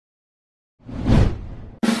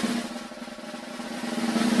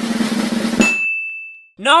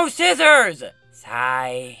No scissors!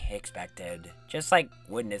 Sigh, expected. Just like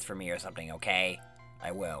witness for me or something, okay?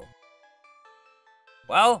 I will.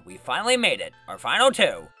 Well, we finally made it. Our final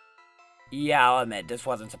 2. Yeah, I'll admit, this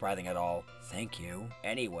wasn't surprising at all. Thank you.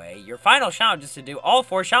 Anyway, your final challenge is to do all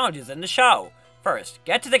 4 challenges in the show. First,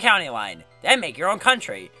 get to the county line, then make your own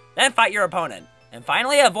country, then fight your opponent, and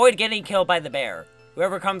finally avoid getting killed by the bear.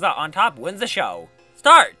 Whoever comes out on top wins the show.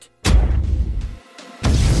 Start!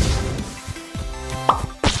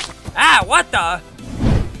 Ah, what the?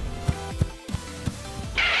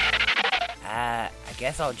 I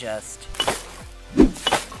guess I'll just...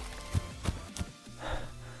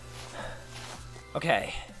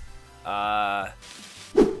 Okay.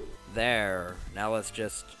 There. Now let's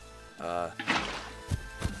just,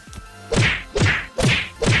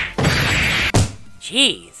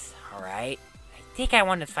 Jeez. Alright. I think I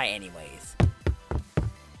won this fight anyways.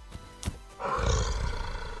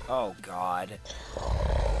 Oh, God.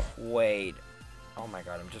 Wait. Oh my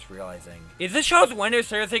God, I'm just realizing. Is this show's winner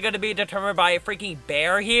seriously gonna be determined by a freaking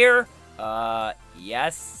bear here?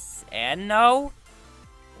 Yes and no?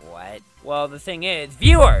 What? Well, the thing is,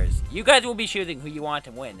 viewers, you guys will be choosing who you want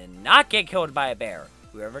to win and not get killed by a bear.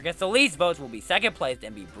 Whoever gets the least votes will be second place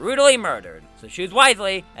and be brutally murdered. So choose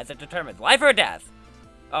wisely, as it determines life or death.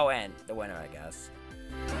 Oh, and the winner, I guess.